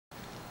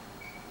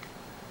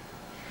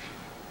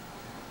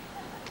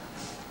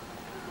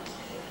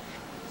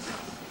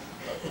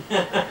I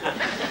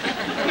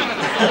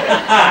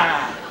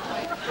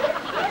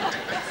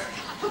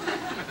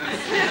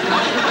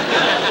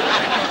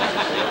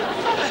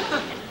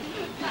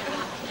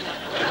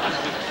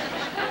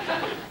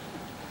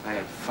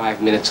had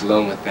 5 minutes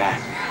alone with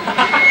that.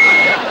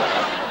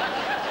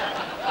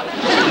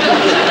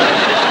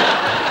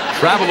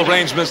 Travel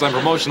arrangements and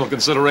promotional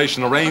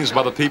consideration arranged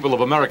by the people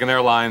of American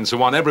Airlines, who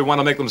want everyone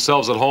to make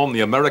themselves at home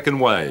the American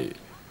way.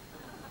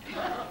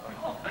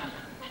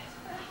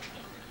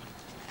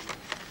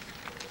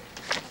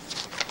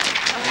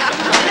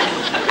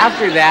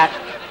 After that,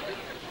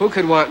 who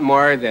could want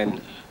more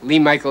than Lee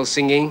Michaels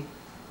singing?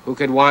 Who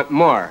could want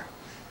more?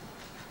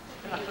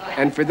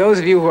 And for those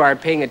of you who are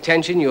paying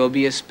attention, you will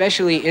be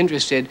especially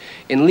interested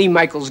in Lee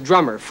Michaels'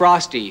 drummer,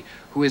 Frosty,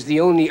 who is the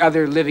only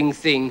other living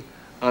thing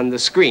on the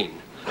screen.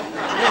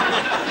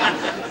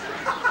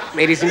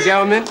 Ladies and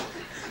gentlemen,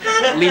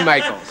 Lee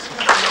Michaels.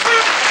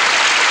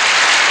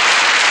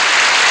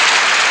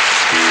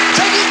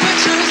 Taking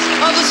pictures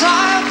of the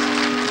time.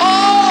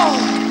 Oh,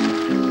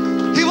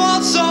 he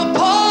wants some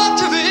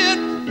part of it.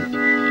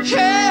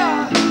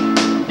 Yeah.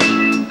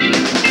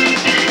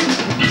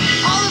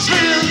 All his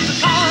friends are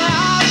calling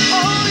out.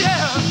 Oh,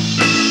 yeah.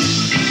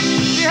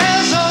 He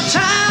has no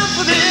time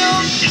for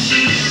them.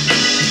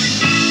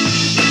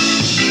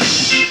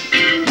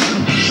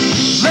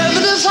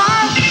 Living his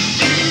life.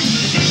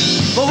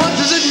 But what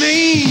does it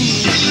mean?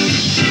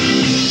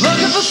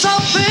 Looking for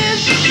something,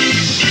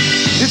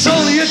 it's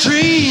only a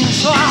dream.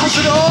 So I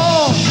said,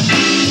 oh,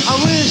 I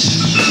wish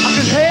I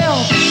could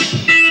help.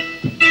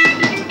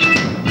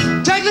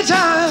 Take the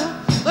time,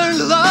 learn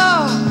to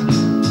love.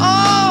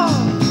 Oh,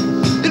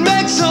 it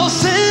makes no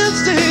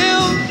sense to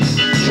him.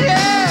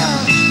 Yeah.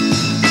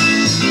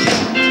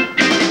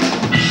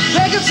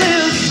 Making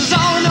sense is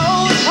all I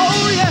know.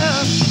 Oh,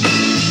 yeah.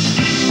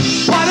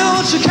 Why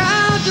don't you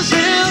count your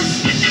sins?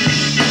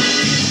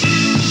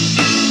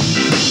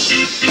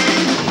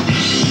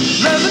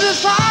 Living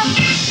this life,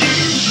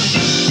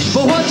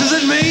 but what does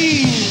it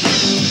mean?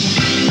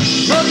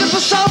 Looking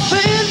for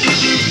something,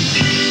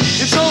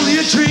 it's only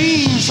a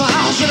dream. So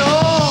how's it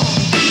all?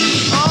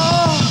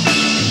 Oh,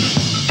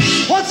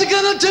 what's he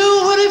gonna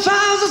do when he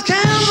finds his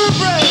camera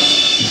break?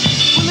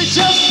 Will he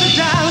just sit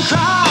down and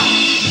cry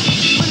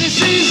when he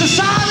sees the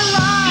silent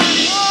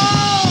line?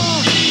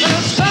 Oh, and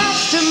it's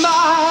passed him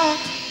by,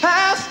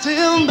 passed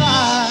him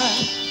by.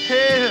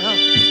 Yeah.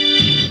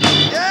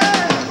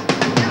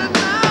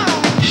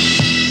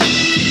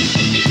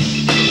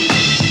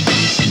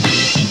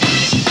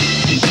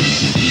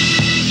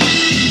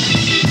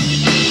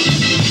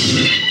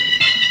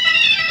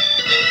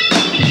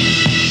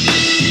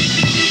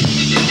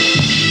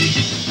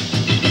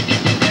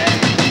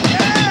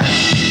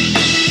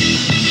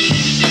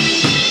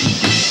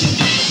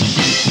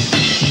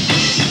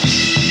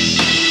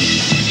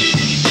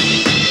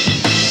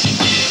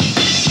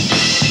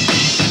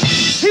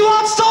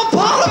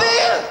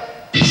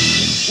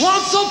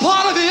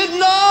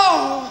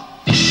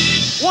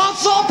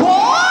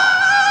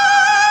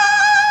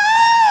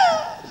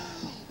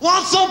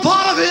 Some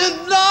part of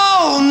it,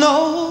 no,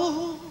 no.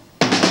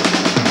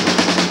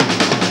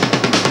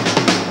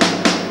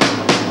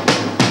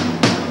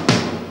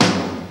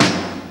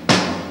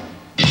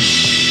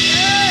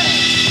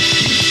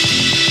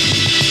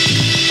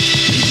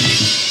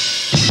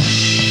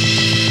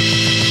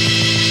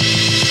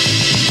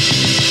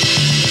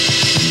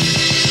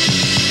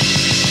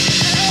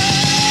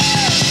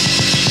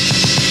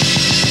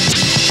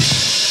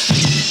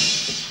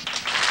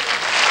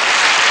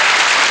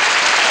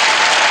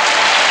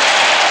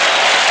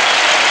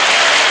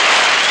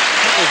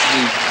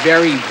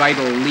 Very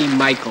vital Lee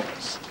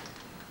Michaels.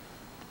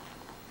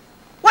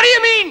 What do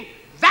you mean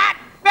that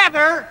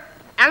feather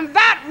and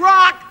that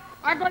rock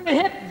are going to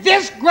hit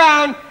this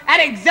ground at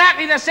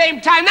exactly the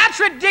same time? That's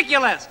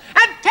ridiculous.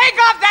 And take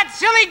off that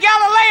silly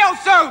Galileo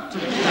suit.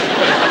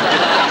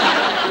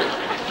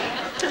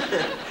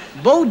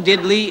 Bo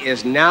Diddley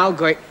is now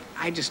going...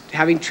 I'm just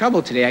having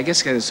trouble today, I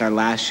guess because it's our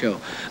last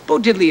show. Bo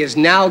Diddley is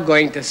now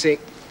going to sing...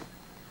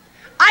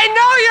 I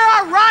know you're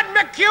a Rod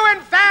McEwen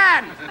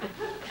fan.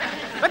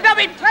 But there'll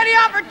be plenty of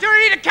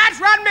opportunity to catch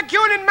Rod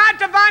McEwen and Matt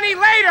Devine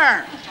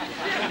later.